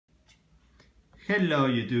Hello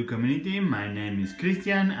YouTube community, my name is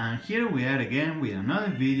Christian and here we are again with another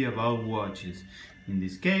video about watches. In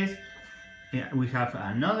this case, we have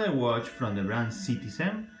another watch from the brand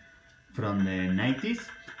Citizen from the 90s,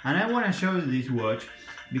 and I want to show you this watch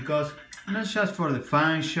because not just for the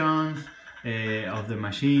functions of the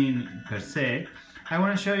machine per se, I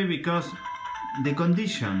want to show you because the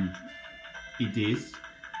condition it is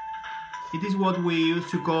what we used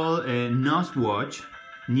to call a NOS watch,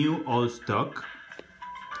 new old stock.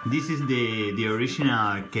 This is the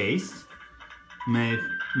original case made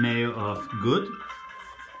of wood,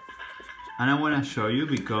 and I want to show you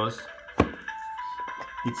because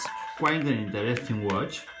it's quite an interesting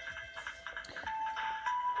watch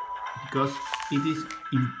because it is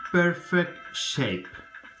in perfect shape,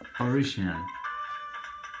 original.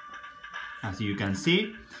 As you can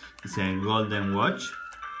see, it's a golden watch.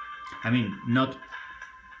 I mean, not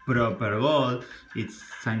proper gold, it's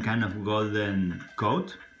some kind of golden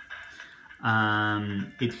coat.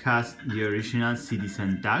 It has the original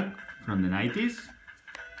Citizen tag from the 90s,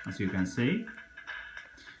 as you can see,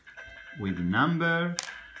 with the number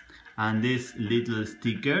and this little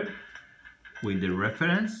sticker with the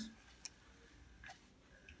reference,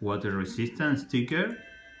 water resistant sticker.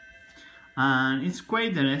 And it's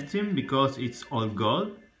quite interesting because it's all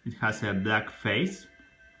gold, it has a black face.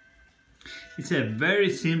 It's a very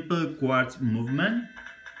simple quartz movement.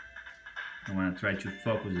 I want to try to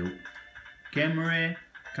focus the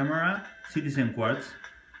camera. Citizen quartz,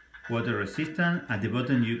 water resistant. At the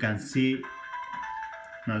bottom you can see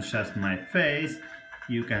not just my face,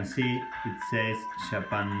 you can see it says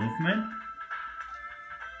Japan movement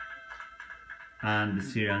and the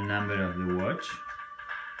serial number of the watch.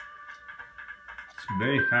 It's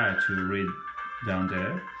very hard to read down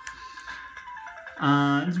there.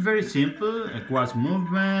 It's very simple, a quartz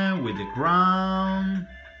movement with the crown,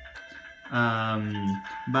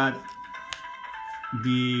 but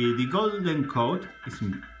the golden coat is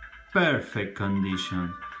in perfect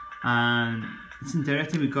condition, and it's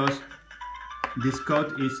interesting because this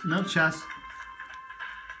coat is not just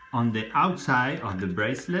on the outside of the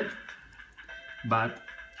bracelet, but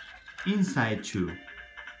inside too.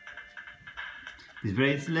 This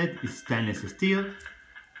bracelet is stainless steel,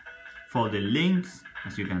 folded links,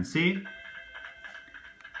 as you can see,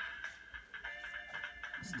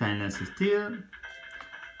 stainless steel,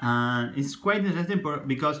 and it's quite interesting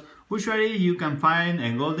because usually you can find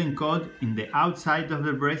a golden coat in the outside of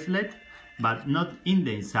the bracelet but not in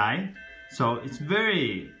the inside, so it's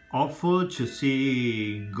very awful to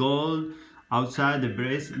see gold outside the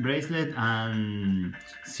bracelet and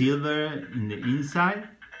silver in the inside.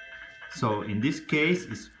 So in this case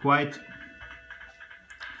it's quite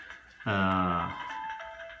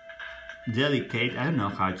delicate, I don't know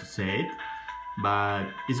how to say it, but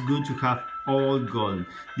it's good to have all gold.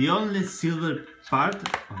 The only silver part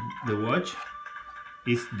of the watch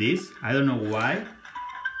is this. I don't know why.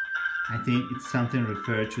 I think it's something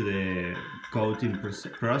referred to the coating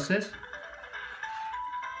process,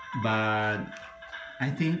 but I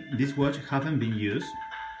think this watch haven't been used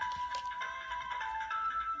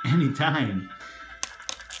anytime.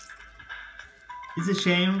 It's a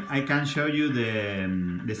shame I can't show you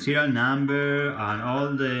the serial number and all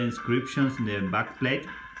the inscriptions in the back plate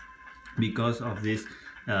because of this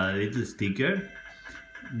little sticker.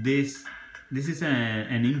 This is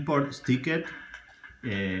an import sticker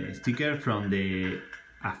from the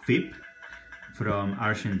AFIP from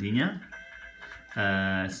Argentina.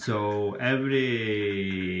 So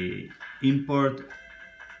every import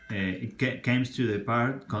it comes to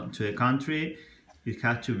the country, it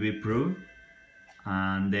has to be proved,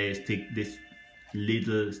 and they stick this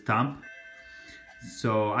little stamp.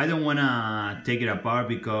 So I don't want to take it apart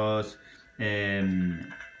because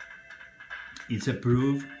it's a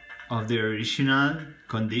proof of the original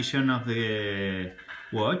condition of the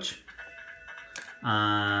watch,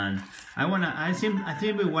 and I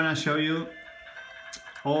think we want to show you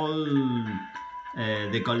all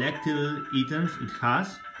the collectible items it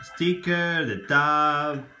has: sticker, the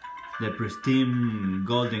tab, the pristine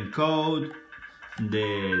golden coat,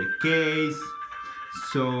 the case.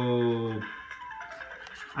 So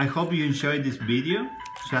I hope you enjoyed this video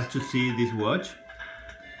just to see this watch.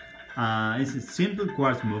 It's a simple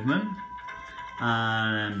quartz movement,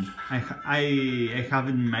 and I have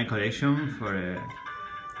it in my collection for a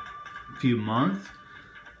few months,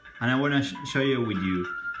 and I want to show you with you.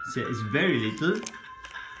 So it's very little,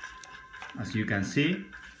 as you can see,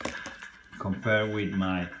 compared with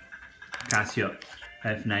my Casio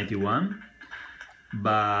F91,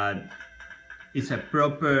 but it's a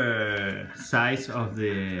proper size of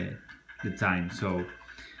the time. So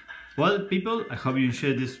Well, people, I hope you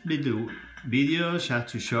enjoyed this video just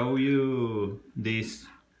to show you this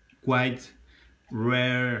quite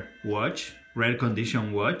rare watch, rare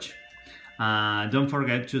condition watch. Don't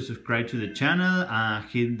forget to subscribe to the channel and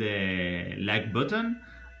hit the like button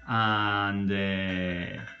and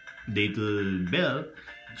the little bell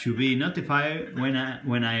to be notified when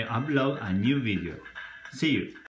I upload a new video. See you!